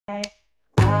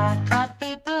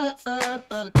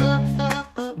I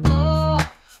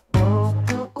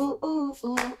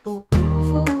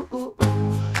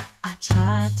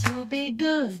tried to be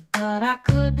good, but I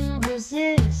couldn't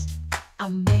resist. I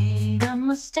made a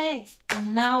mistake,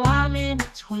 and now I'm in a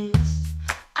twist.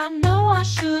 I know I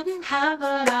shouldn't have,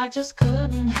 but I just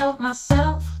couldn't help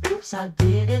myself. Oops, I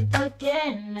did it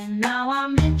again, and now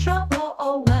I'm in trouble.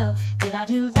 Oh well, did I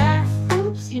do that?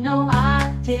 Oops,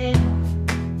 I did.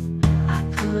 I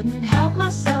couldn't help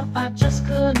myself, I just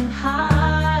couldn't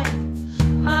hide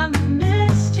my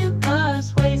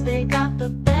mischievous ways. They got the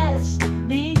best of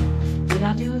me. Did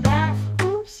I do that?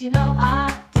 Oops,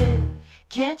 I did.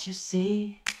 Can't you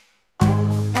see?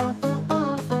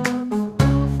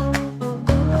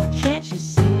 Can't you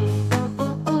see?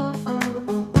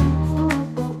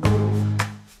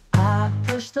 I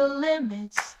pushed the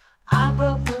limits, I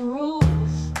broke the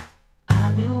rules.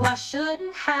 I knew I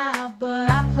shouldn't have, but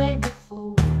I played the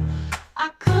fool. I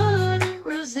couldn't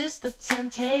resist, the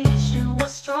temptation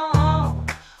was strong.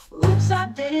 Oops, I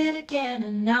did it again,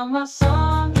 and now my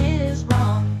song is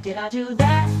wrong. Did I do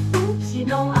that? Oops,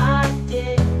 I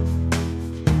did.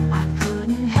 I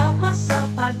couldn't help myself,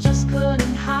 I just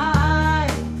couldn't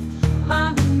hide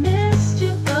my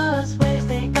mischievous ways.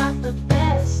 They got the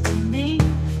best of me.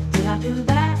 Did I do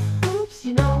that? Oops,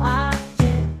 I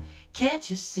did. Can't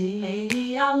you see?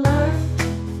 Maybe I'll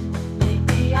learn,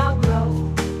 maybe I'll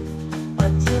grow,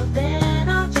 but till then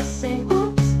I'll just say,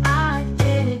 oops, I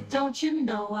did it. Don't you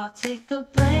know I'll take the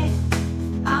blame,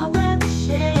 I'll wear the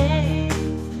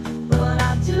shame, but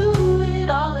I'll do it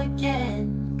all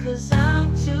again, 'cause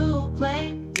I'm to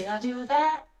blame. Did I do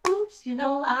that? Oops,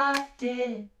 I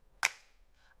did.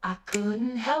 I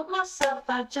couldn't help myself,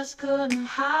 I just couldn't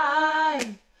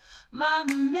hide my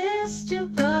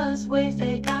mischievous ways.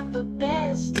 They got the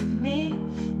best of me.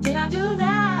 Did I do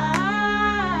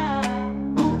that?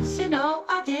 Oops,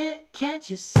 I did. Can't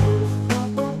you see?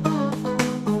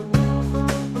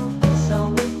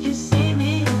 So if you see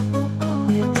me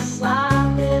with a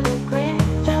sly little grin,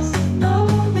 just know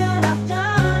that I've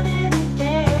done it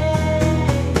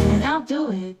again, and I'll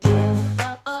do it again.